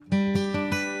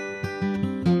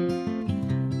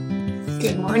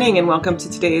Good morning and welcome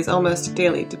to today's Almost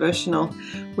Daily Devotional.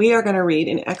 We are going to read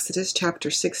in Exodus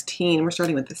chapter 16. We're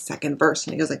starting with the second verse,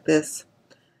 and it goes like this.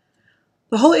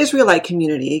 The whole Israelite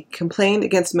community complained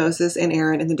against Moses and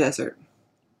Aaron in the desert.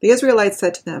 The Israelites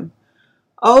said to them,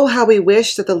 "Oh, how we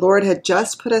wish that the Lord had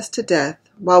just put us to death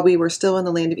while we were still in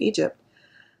the land of Egypt.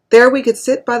 There we could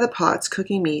sit by the pots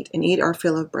cooking meat and eat our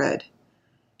fill of bread.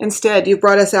 Instead, you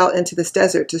brought us out into this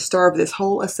desert to starve this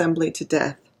whole assembly to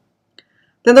death."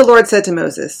 Then the Lord said to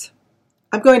Moses,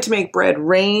 "I'm going to make bread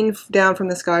rain down from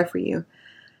the sky for you.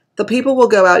 The people will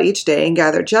go out each day and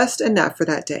gather just enough for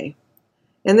that day.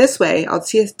 In this way, I'll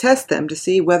test them to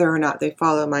see whether or not they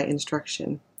follow my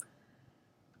instruction."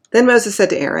 Then Moses said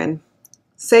to Aaron,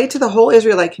 "Say to the whole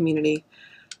Israelite community,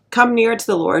 'Come near to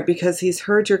the Lord because he's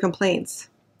heard your complaints.'"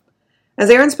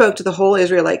 As Aaron spoke to the whole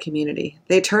Israelite community,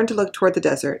 they turned to look toward the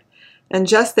desert, and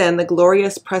just then the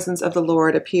glorious presence of the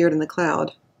Lord appeared in the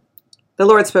cloud. The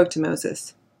Lord spoke to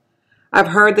Moses, "I've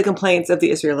heard the complaints of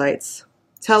the Israelites.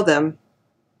 Tell them,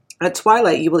 at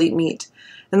twilight you will eat meat.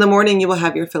 In the morning you will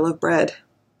have your fill of bread.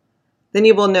 Then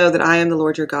you will know that I am the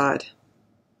Lord your God."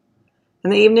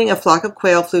 In the evening a flock of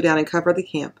quail flew down and covered the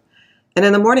camp, and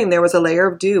in the morning there was a layer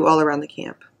of dew all around the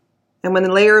camp. And when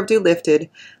the layer of dew lifted,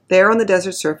 there on the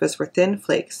desert surface were thin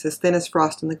flakes, as thin as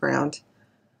frost on the ground.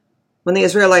 When the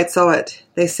Israelites saw it,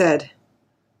 they said,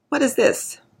 "What is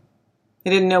this?" They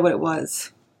didn't know what it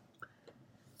was.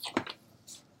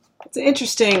 It's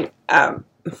interesting,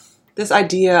 this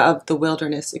idea of the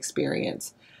wilderness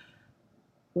experience.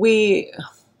 There's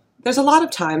a lot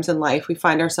of times in life we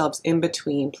find ourselves in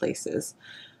between places,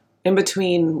 in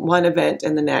between one event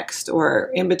and the next,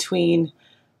 or in between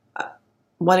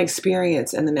one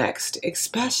experience and the next,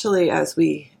 especially as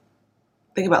we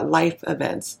think about life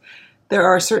events. There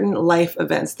are certain life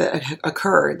events that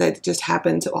occur that just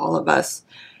happen to all of us.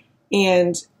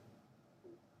 And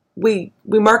we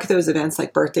mark those events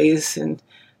like birthdays and,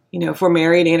 if we're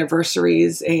married,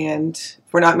 anniversaries, and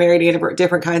if we're not married,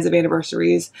 different kinds of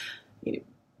anniversaries,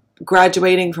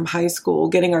 graduating from high school,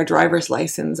 getting our driver's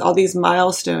license, all these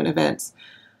milestone events.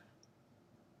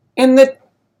 And the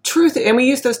truth, and we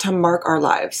use those to mark our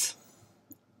lives,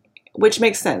 which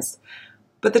makes sense.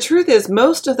 But the truth is,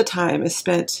 most of the time is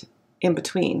spent in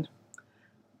between.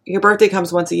 Your birthday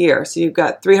comes once a year, so you've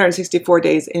got 364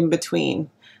 days in between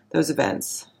those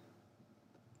events.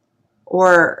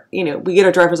 Or, we get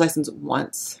our driver's license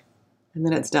once, and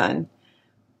then it's done.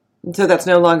 And so that's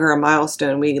no longer a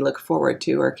milestone we look forward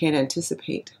to or can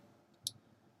anticipate.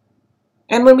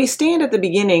 And when we stand at the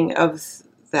beginning of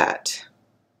that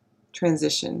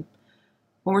transition,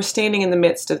 when we're standing in the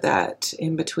midst of that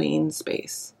in-between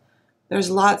space, there's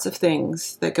lots of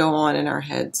things that go on in our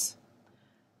heads.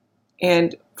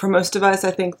 And for most of us, I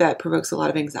think that provokes a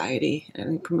lot of anxiety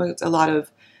and promotes a lot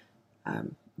of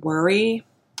worry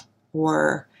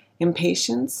or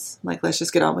impatience, like let's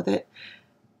just get on with it,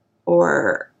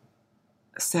 or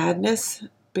sadness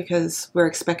because we're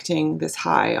expecting this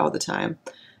high all the time.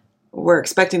 We're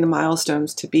expecting the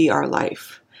milestones to be our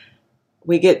life.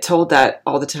 We get told that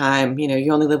all the time,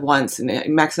 you only live once and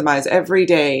maximize every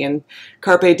day and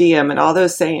carpe diem and all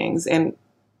those sayings. And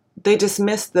they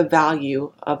dismiss the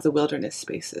value of the wilderness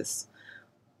spaces,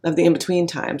 of the in-between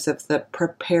times, of the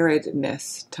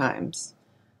preparedness times.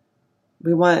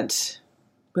 We want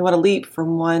to leap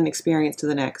from one experience to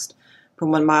the next, from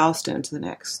one milestone to the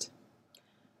next.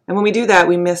 And when we do that,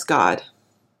 we miss God.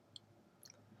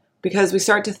 Because we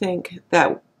start to think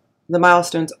that the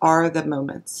milestones are the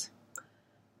moments,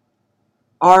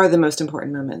 are the most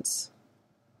important moments,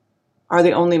 are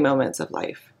the only moments of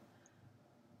life.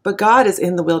 But God is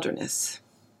in the wilderness.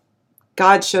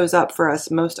 God shows up for us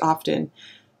most often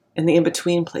in the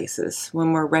in-between places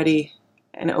when we're ready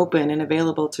and open and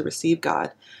available to receive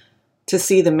God, to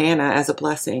see the manna as a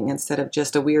blessing instead of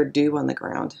just a weird dew on the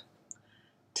ground,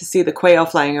 to see the quail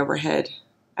flying overhead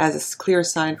as a clear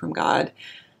sign from God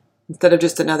instead of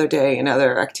just another day,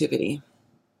 another activity.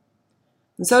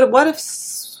 And so what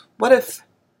if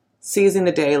seizing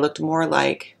the day looked more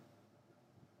like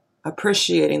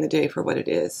appreciating the day for what it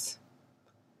is,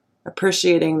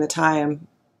 appreciating the time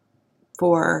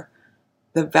for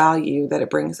the value that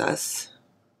it brings us,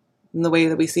 and the way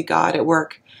that we see God at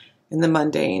work in the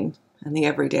mundane and the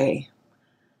everyday?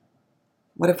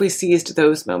 What if we seized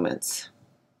those moments?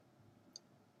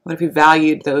 What if we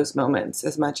valued those moments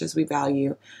as much as we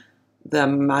value the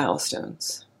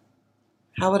milestones?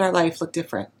 How would our life look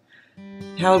different?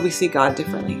 How would we see God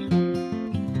differently?